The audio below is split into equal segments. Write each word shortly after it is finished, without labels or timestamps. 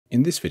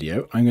In this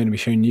video, I'm going to be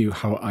showing you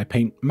how I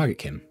paint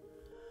Maggotkin.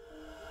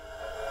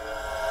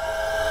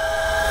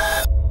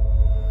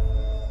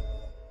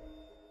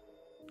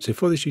 So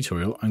for this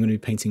tutorial, I'm going to be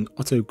painting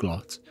Otto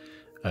Glott.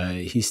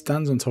 He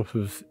stands on top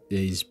of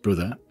his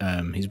brother.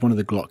 He's one of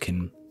the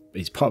Glotkin.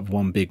 He's part of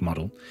one big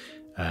model.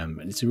 And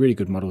it's a really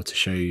good model to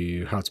show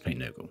you how to paint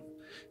Nurgle.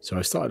 So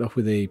I started off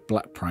with a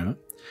black primer,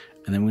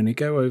 and then we're going to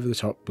go over the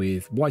top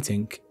with white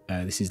ink.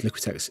 This is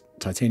Liquitex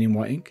titanium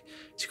white ink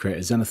to create a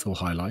zenithal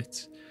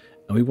highlight.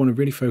 And we want to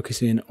really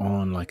focus in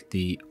on like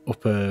the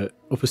upper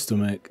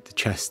stomach, the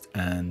chest,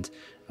 and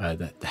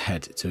the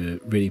head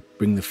to really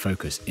bring the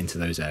focus into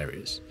those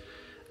areas.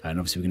 And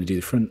obviously we're going to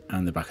do the front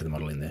and the back of the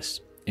model in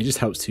this. It just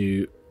helps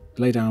to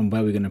lay down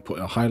where we're going to put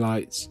our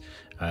highlights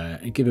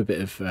and give a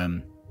bit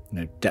of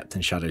depth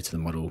and shadow to the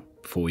model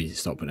before we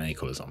start putting any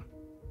colours on.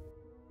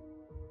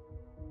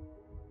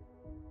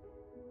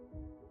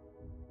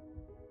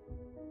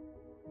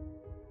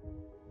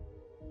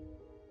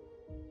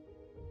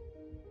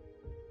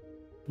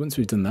 Once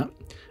we've done that,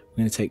 we're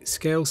going to take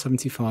scale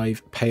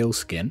 75 pale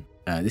skin.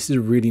 This is a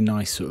really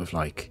nice sort of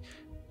like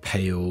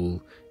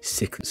pale,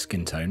 sickly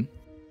skin tone.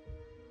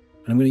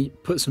 And I'm going to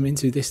put some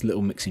into this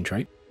little mixing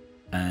tray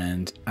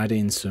and add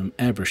in some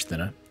airbrush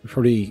thinner.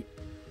 Probably,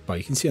 well,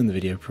 you can see on the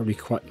video, probably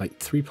quite like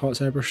 3 parts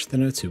airbrush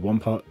thinner to 1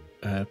 part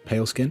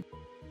pale skin.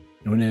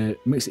 And we're going to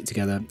mix it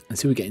together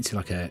until we get into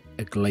like a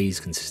glaze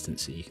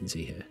consistency, you can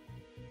see here.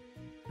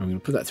 And I'm going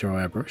to put that through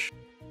our airbrush.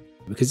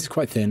 Because it's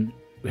quite thin,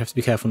 we have to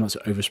be careful not to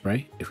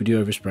overspray. If we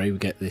do overspray, we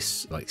get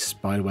this like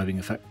spider webbing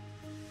effect,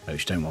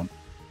 which you don't want.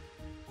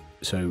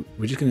 So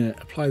we're just going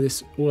to apply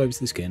this all over to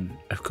the skin,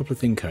 a couple of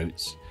thin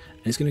coats,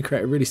 and it's going to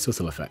create a really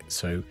subtle effect.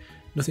 So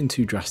nothing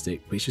too drastic,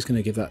 but it's just going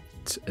to give that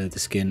the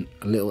skin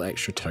a little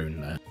extra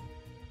tone there.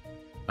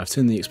 I've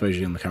turned the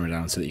exposure on the camera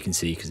down so that you can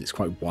see because it's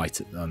quite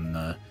white on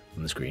the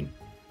screen.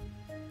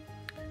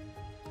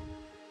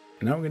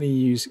 And now I'm going to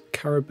use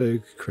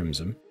Carroburg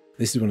Crimson.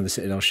 This is one of the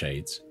Citadel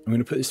shades. I'm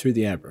going to put this through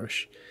the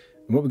airbrush.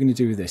 And what we're going to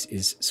do with this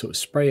is sort of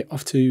spray it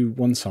off to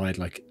one side,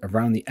 like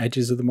around the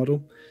edges of the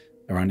model,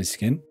 around his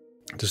skin,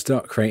 to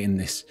start creating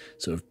this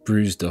sort of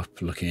bruised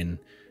up looking,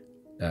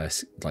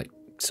 like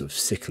sort of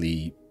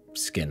sickly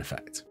skin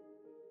effect.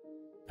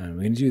 And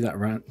we're going to do that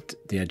around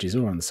the edges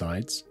or on the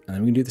sides. And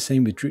then we're going to do the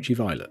same with Druchii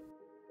Violet.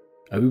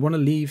 We want to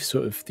leave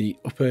sort of the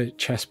upper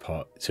chest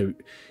part. So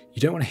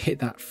you don't want to hit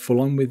that full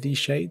on with these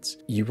shades.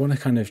 You want to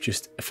kind of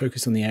just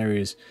focus on the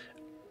areas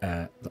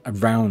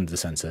around the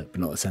centre, but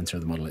not the centre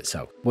of the model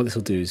itself. What this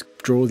will do is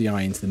draw the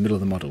eye into the middle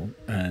of the model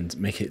and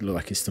make it look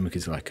like his stomach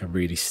is like a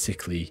really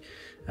sickly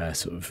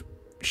sort of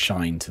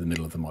shine to the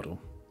middle of the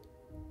model.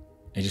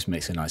 It just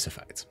makes a nice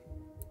effect.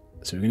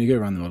 So we're going to go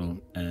around the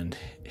model and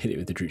hit it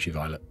with the Druchii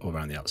Violet all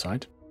around the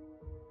outside.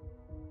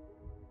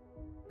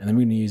 And then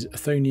we're going to use a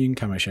Thonian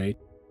camo shade,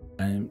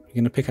 and we're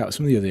going to pick out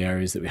some of the other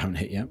areas that we haven't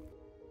hit yet.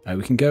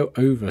 We can go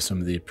over some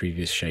of the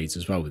previous shades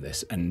as well with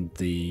this, and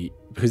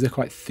because they're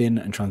quite thin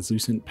and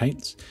translucent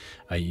paints,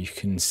 you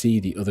can see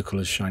the other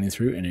colours shining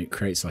through, and it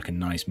creates like a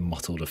nice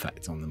mottled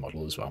effect on the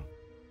model as well.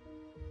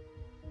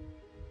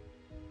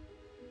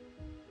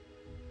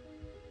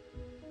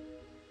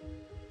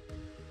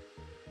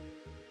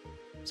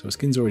 So our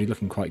skin's already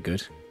looking quite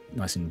good,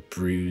 nice and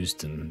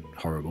bruised and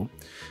horrible.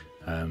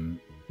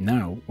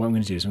 Now what I'm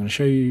going to do is I'm going to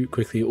show you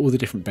quickly all the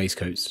different base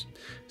coats.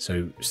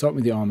 So start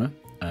with the armour.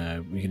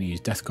 We're going to use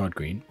Death Guard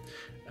Green.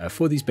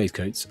 For these base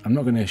coats, I'm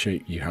not going to show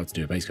you how to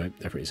do a base coat,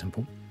 they're pretty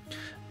simple.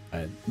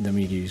 Then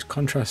we use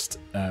Contrast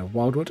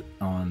Wildwood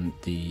on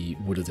the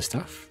wood of the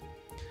staff.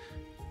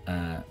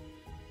 Then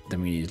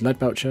we use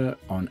Leadbelcher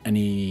on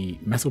any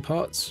metal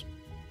parts.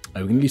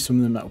 We're going to use some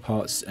of the metal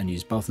parts and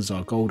use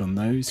Balthazar Gold on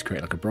those to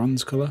create like a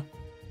bronze colour.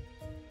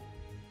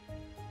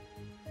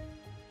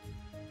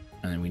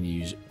 And then we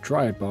use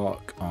Dryad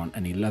Bark on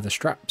any leather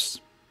straps.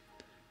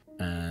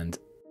 And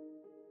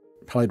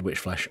Pallid Witch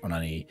Flesh on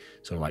any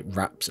sort of like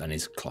wraps and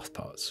his cloth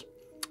parts.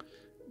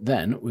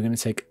 Then we're going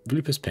to take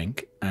Lupus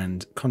Pink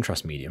and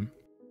Contrast Medium.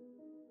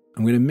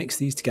 I'm going to mix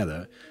these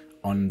together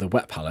on the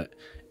wet palette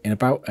in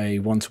about a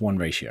 1:1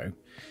 ratio.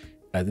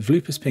 The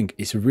Lupus Pink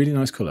is a really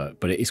nice colour,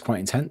 but it is quite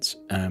intense,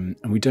 and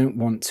we don't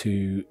want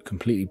to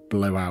completely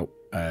blow out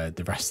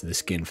the rest of the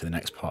skin for the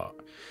next part.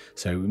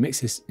 So we mix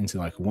this into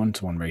like a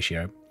 1:1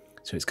 ratio,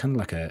 so it's kind of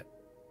like a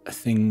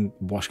thin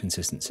wash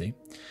consistency.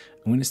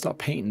 I'm going to start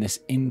painting this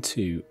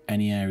into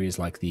any areas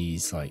like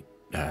these, like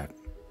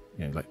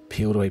like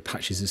peeled away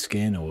patches of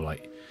skin, or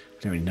like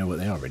I don't really know what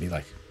they are really,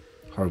 like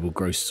horrible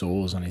gross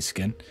sores on his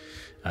skin.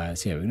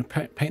 So yeah, we're going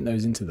to paint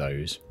those into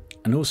those,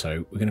 and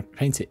also we're going to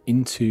paint it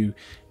into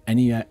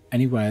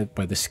anywhere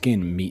where the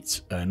skin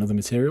meets another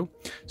material.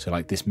 So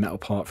like this metal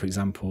part, for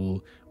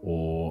example,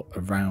 or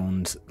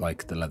around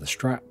like the leather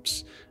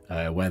straps,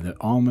 where the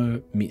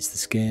armor meets the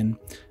skin.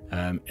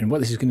 And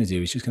what this is going to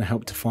do is just going to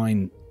help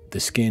define the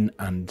skin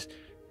and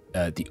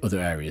the other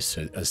areas,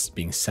 so as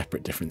being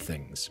separate different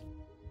things.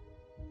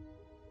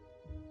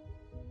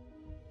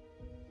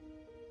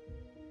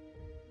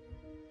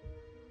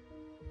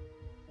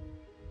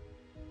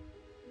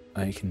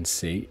 I can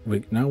see.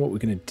 Now what we're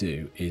going to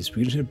do is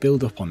we're just going to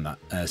build up on that.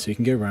 So you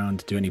can go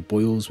around, do any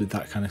boils with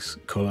that kind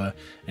of colour,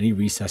 any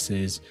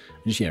recesses,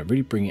 and just, yeah,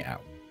 really bring it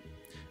out.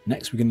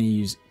 Next, we're going to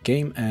use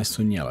Game Air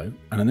Sun Yellow.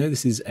 And I know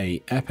this is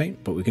a air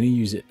paint, but we're going to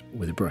use it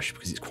with a brush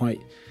because it's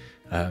quite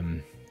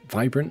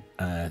vibrant.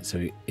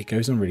 So it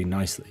goes on really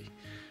nicely.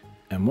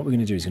 And what we're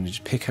going to do is going to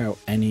just pick out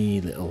any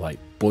little like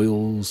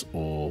boils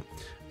or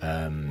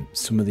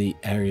some of the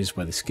areas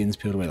where the skin's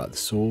peeled away, like the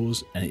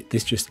sores, and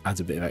this just adds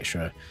a bit of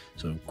extra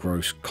sort of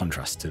gross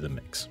contrast to the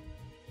mix.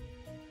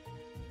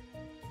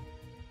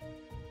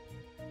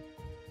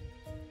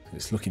 So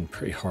it's looking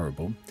pretty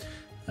horrible.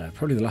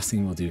 Probably the last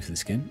thing we'll do for the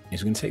skin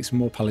is we're going to take some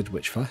more Pallid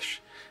Witch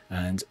Flesh,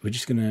 and we're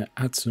just going to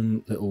add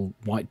some little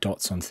white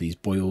dots onto these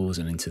boils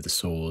and into the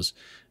sores.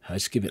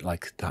 Just give it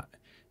like that,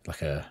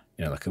 like a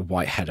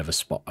white head of a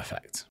spot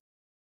effect.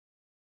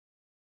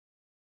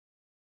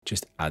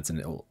 Just adds a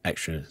little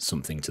extra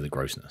something to the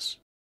grossness.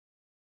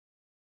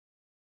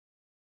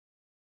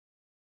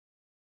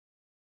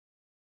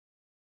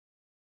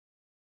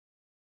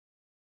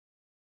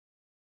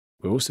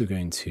 We're also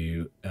going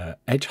to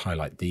edge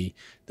highlight the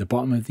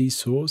bottom of these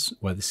sores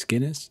where the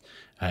skin is.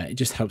 It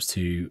just helps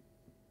to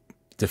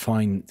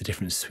define the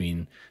difference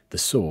between the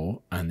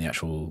sore and the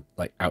actual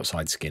like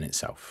outside skin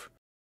itself.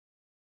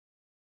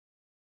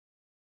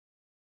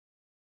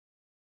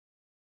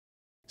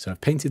 So I've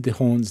painted the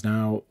horns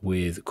now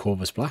with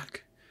Corvus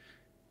Black,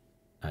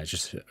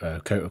 just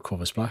a coat of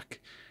Corvus Black,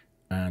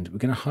 and we're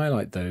going to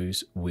highlight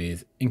those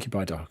with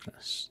Incubi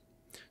Darkness.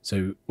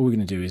 So all we're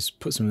going to do is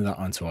put some of that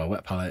onto our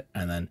wet palette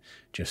and then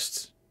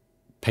just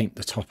paint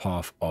the top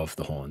half of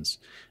the horns.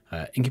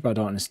 Incubi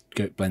Darkness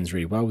blends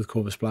really well with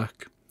Corvus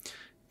Black.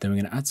 Then we're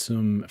going to add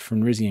some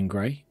Fenrisian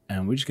Grey,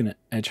 and we're just going to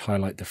edge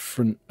highlight the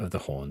front of the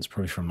horns,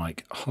 probably from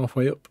like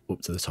halfway up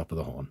to the top of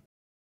the horn.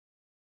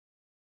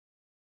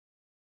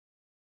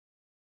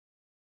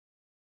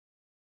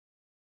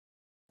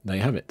 There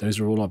you have it. Those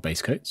are all our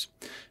base coats.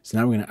 So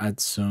now we're going to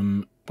add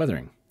some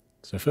weathering.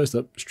 So first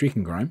up, Streak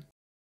and Grime.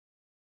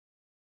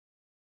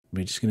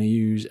 We're just going to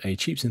use a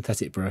cheap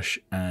synthetic brush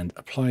and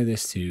apply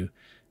this to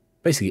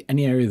basically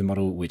any area of the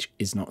model which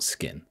is not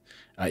skin.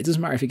 It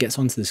doesn't matter if it gets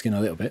onto the skin a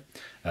little bit.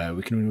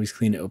 We can always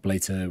clean it up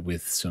later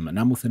with some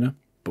enamel thinner,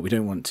 but we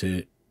don't want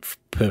to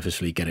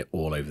purposefully get it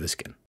all over the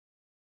skin.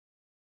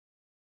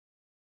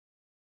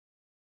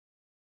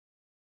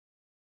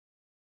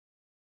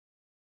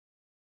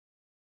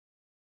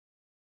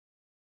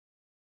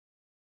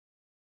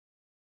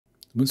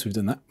 Once we've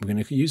done that, we're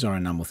going to use our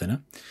enamel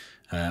thinner.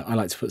 I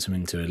like to put some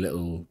into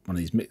one of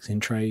these mixing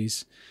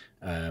trays,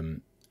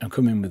 and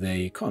come in with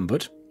a cotton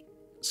bud,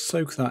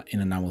 soak that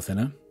in enamel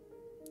thinner,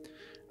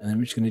 and then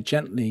we're just going to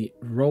gently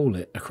roll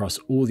it across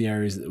all the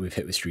areas that we've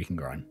hit with Streak and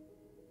Grime.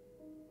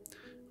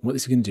 And what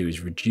this is going to do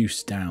is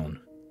reduce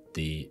down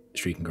the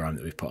Streak and Grime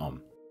that we've put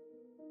on.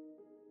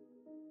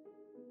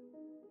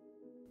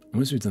 And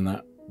once we've done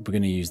that, we're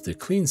going to use the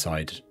clean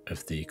side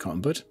of the cotton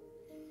bud,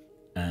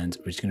 and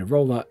we're just going to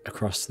roll that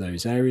across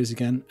those areas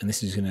again, and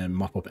this is going to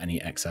mop up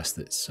any excess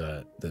that's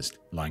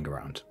lying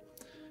around.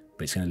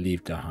 But it's going to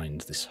leave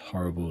behind this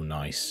horrible,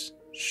 nice,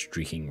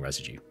 streaking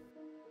residue.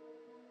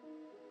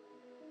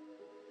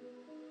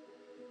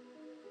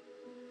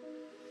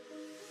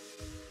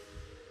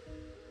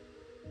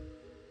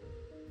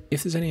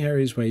 If there's any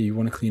areas where you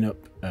want to clean up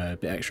a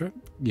bit extra,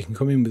 you can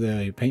come in with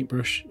a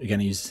paintbrush,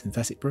 again use a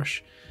synthetic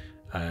brush,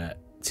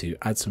 to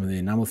add some of the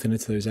enamel thinner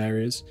to those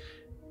areas.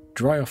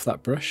 Dry off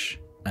that brush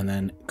and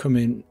then come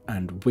in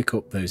and wick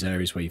up those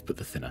areas where you've put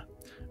the thinner,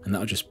 and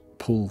that'll just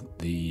pull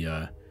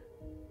the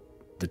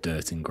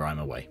dirt and grime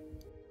away.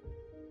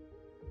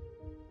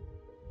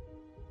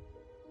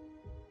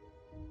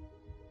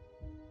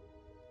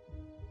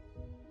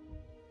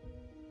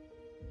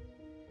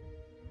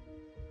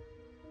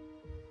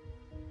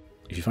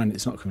 If you find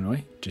it's not coming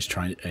away, just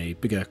try a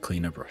bigger,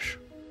 cleaner brush.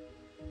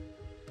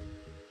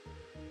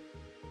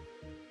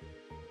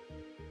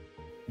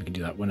 You can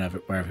do that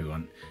wherever you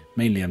want.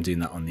 Mainly I'm doing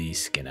that on the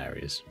skin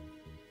areas,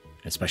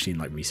 especially in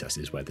like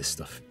recesses where this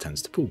stuff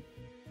tends to pool.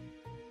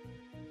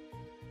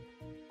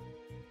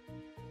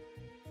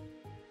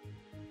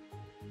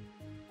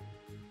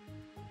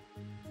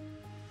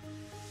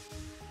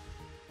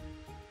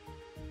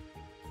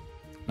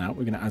 Now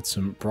we're going to add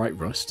some bright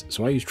rust.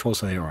 So I use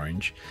Trollslayer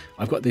Orange.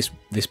 I've got this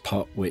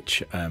pot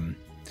which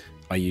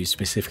I use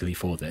specifically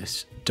for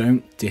this.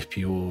 Don't dip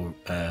your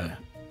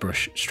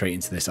brush straight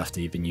into this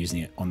after you've been using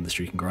it on the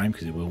Streak and Grime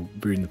because it will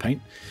ruin the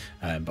paint,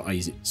 but I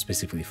use it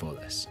specifically for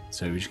this.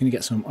 So we're just going to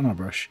get some on our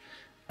brush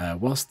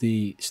whilst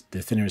the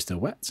thinner is still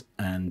wet,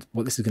 and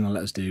what this is going to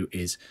let us do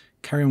is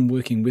carry on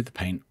working with the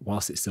paint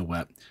whilst it's still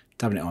wet,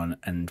 dabbing it on,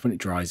 and when it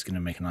dries it's going to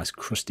make a nice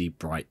crusty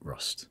bright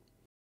rust.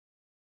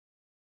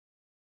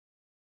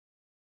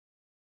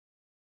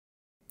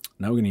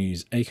 Now we're going to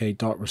use AK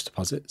Dark Rust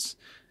Deposits,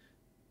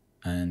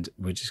 and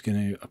we're just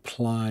going to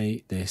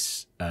apply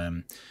this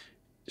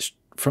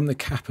from the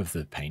cap of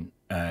the paint.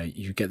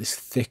 You get this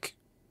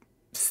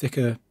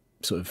thicker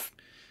sort of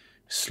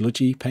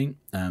sludgy paint,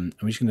 and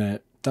we're just going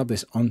to dab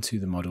this onto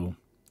the model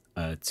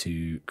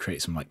to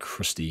create some like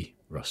crusty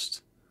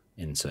rust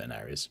in certain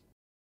areas.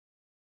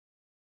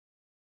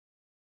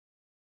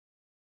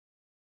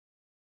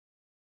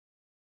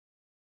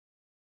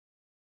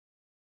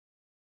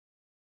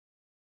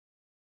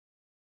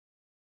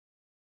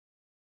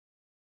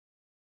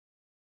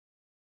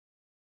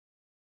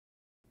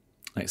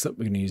 Next up,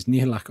 we're going to use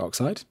Nihilak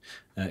oxide.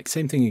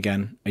 Same thing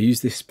again. I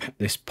use this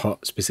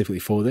pot specifically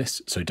for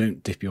this, so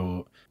don't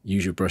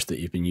use your brush that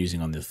you've been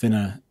using on the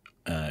thinner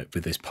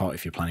with this pot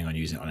if you're planning on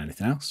using it on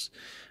anything else.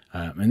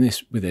 And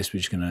with this, we're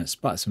just going to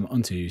splatter some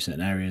onto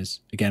certain areas.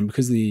 Again,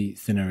 because the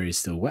thinner is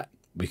still wet,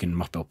 we can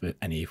mop up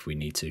any if we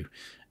need to.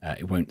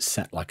 It won't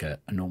set like a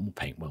normal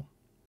paint will.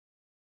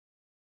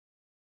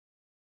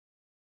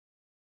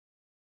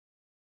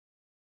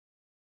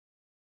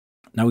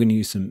 Now we're going to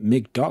use some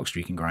MIG dark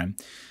streaking grime.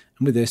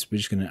 And with this, we're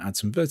just going to add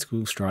some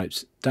vertical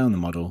stripes down the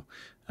model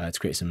to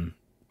create some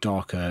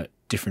darker,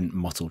 different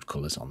mottled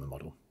colours on the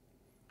model.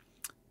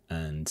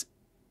 And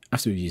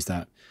after we've used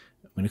that,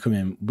 I'm going to come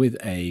in with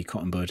a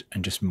cotton bud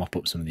and just mop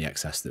up some of the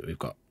excess that we've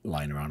got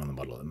lying around on the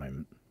model at the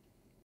moment.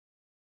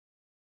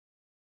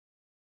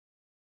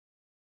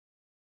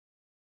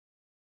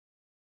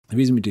 The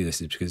reason we do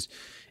this is because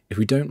if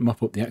we don't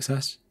mop up the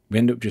excess, we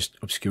end up just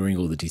obscuring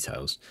all the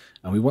details,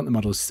 and we want the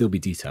model to still be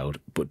detailed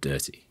but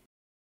dirty.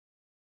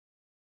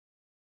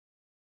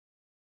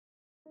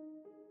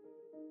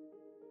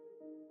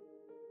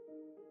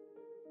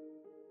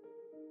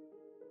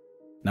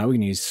 Now we're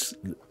going to use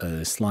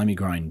Slimy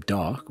Grind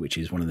Dark, which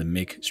is one of the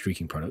MIG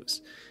streaking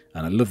products,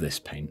 and I love this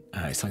paint.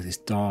 It's like this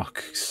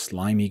dark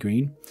slimy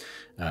green,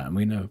 and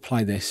we're going to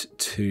apply this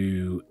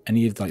to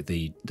any of like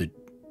the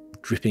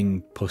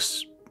dripping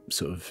pus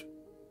sort of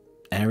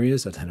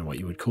areas. I don't know what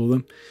you would call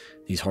them.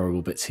 These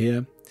horrible bits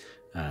here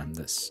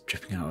that's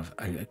dripping out of.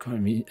 I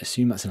can't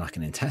assume that's like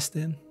an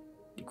intestine.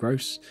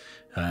 Gross.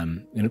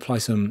 I'm going to apply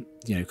some,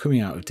 coming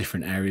out of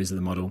different areas of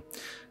the model.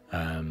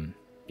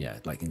 Yeah,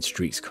 like in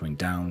streaks coming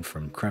down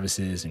from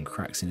crevices and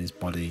cracks in his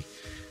body.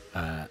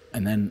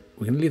 And then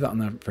we're going to leave that on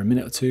there for a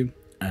minute or two,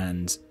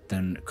 and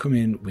then come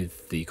in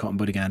with the cotton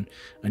bud again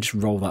and just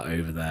roll that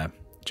over there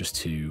just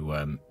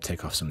to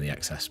take off some of the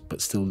excess, but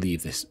still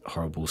leave this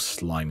horrible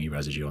slimy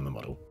residue on the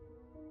model.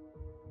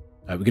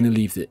 We're going to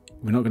leave it.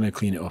 We're not going to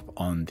clean it up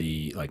on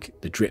the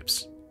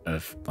drips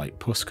of like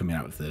pus coming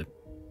out of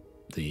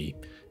the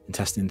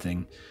intestine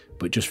thing,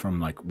 but just from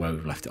like where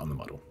we've left it on the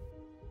model.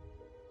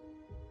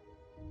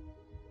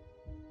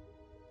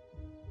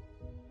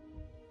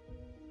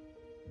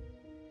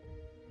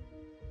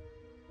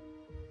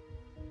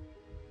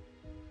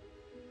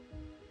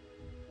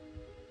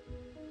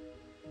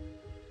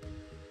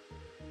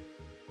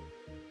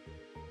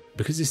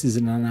 Because this is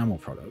an enamel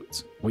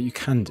product, what you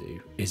can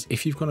do is,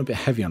 if you've gone a bit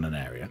heavy on an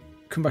area,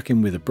 come back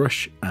in with a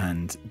brush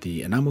and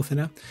the enamel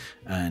thinner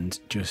and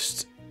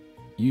just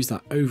use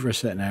that over a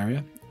certain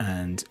area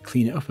and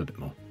clean it up a bit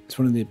more. It's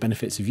one of the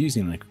benefits of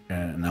using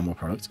an enamel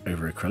product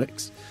over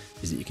acrylics,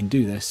 is that you can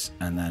do this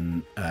and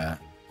then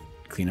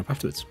clean up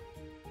afterwards.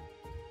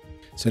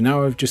 So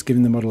now I've just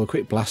given the model a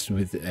quick blast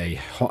with a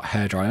hot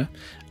hairdryer,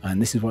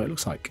 and this is what it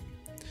looks like.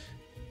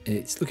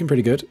 It's looking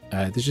pretty good.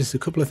 There's just a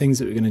couple of things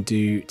that we're going to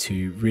do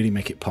to really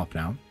make it pop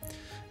now.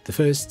 The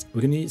first, we're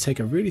going to take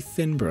a really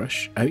thin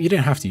brush. You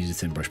don't have to use a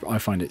thin brush, but I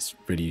find it's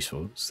really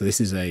useful. So this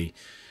is a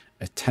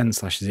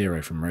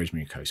 10/0 from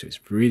Rosemary Co. So it's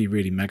really,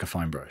 really mega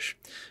fine brush.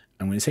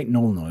 I'm going to take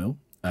Nuln oil.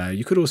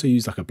 You could also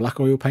use like a black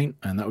oil paint,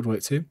 and that would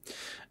work too.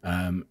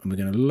 And we're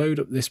going to load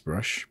up this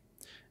brush,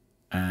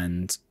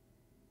 and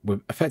we're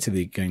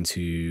effectively going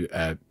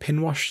to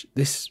pin wash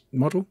this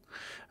model.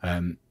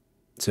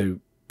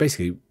 So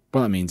basically,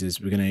 what that means is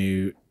we're going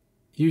to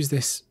use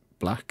this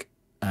black,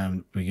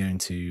 and we're going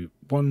to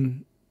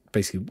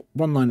basically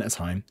one line at a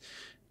time,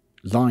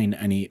 line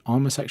any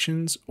armor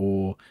sections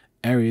or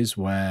areas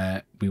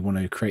where we want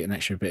to create an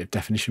extra bit of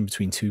definition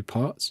between two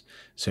parts.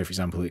 So for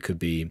example, it could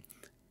be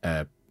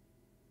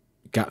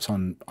gaps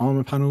on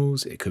armor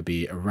panels, it could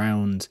be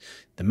around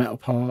the metal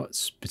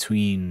parts,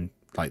 between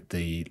like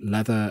the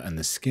leather and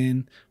the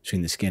skin,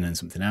 between the skin and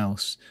something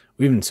else,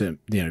 or even to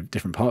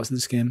different parts of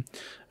the skin.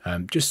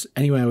 Just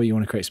anywhere where you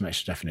want to create some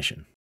extra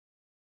definition.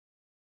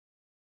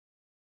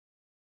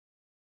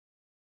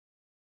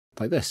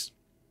 Like this.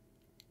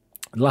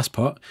 The last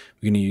part,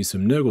 we're going to use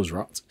some Nurgle's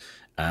Rot.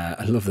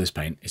 I love this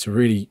paint. It's a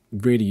really,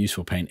 really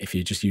useful paint if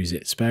you just use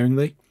it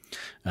sparingly.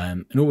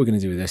 And all we're going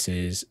to do with this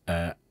is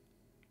add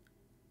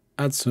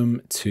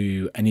some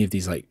to any of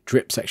these like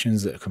drip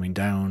sections that are coming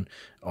down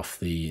off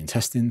the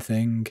intestine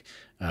thing,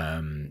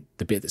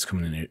 the bit that's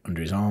coming in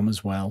under his arm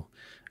as well,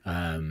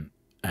 and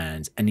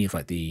any of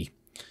like the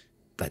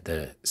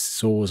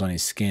sores on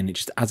his skin. It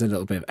just adds a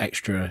little bit of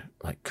extra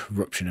like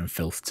corruption and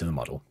filth to the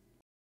model.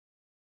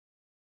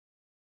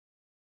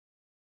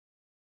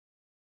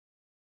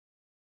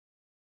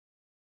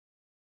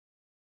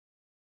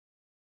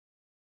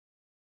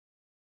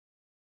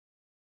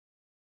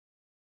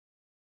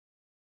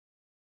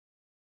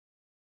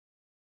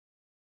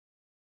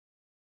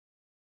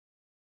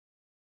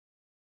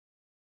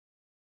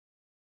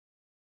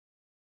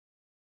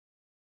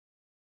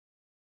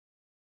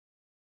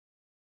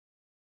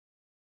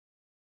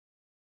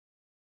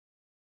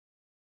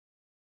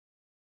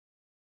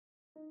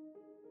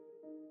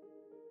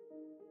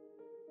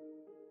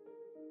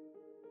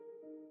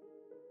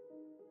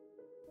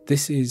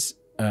 this is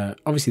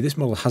obviously this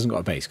model hasn't got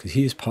a base because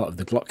he is part of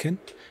the Maggotkin,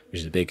 which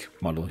is a big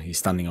model. He's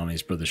standing on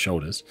his brother's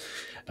shoulders.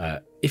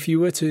 If you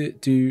were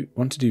to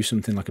want to do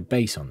something like a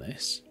base on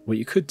this, what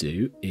you could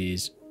do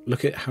is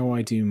look at how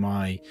I do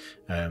my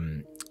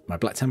my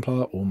Black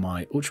Templar or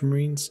my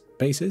Ultramarines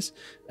bases,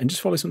 and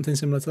just follow something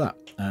similar to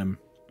that.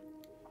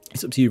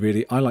 It's up to you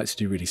really. I like to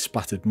do really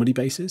splattered muddy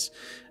bases,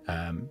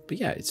 but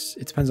yeah,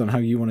 it depends on how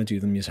you want to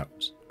do them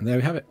yourselves. And there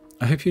we have it.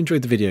 I hope you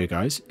enjoyed the video,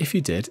 guys. If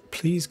you did,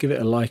 please give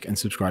it a like and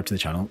subscribe to the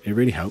channel. It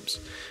really helps.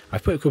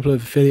 I've put a couple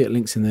of affiliate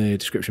links in the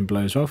description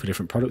below as well for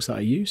different products that I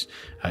use.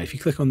 If you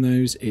click on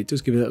those, it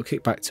does give a little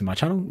kickback to my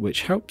channel,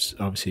 which helps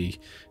obviously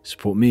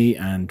support me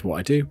and what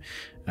I do.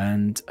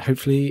 And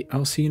hopefully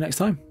I'll see you next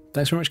time.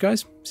 Thanks very much,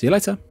 guys. See you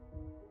later.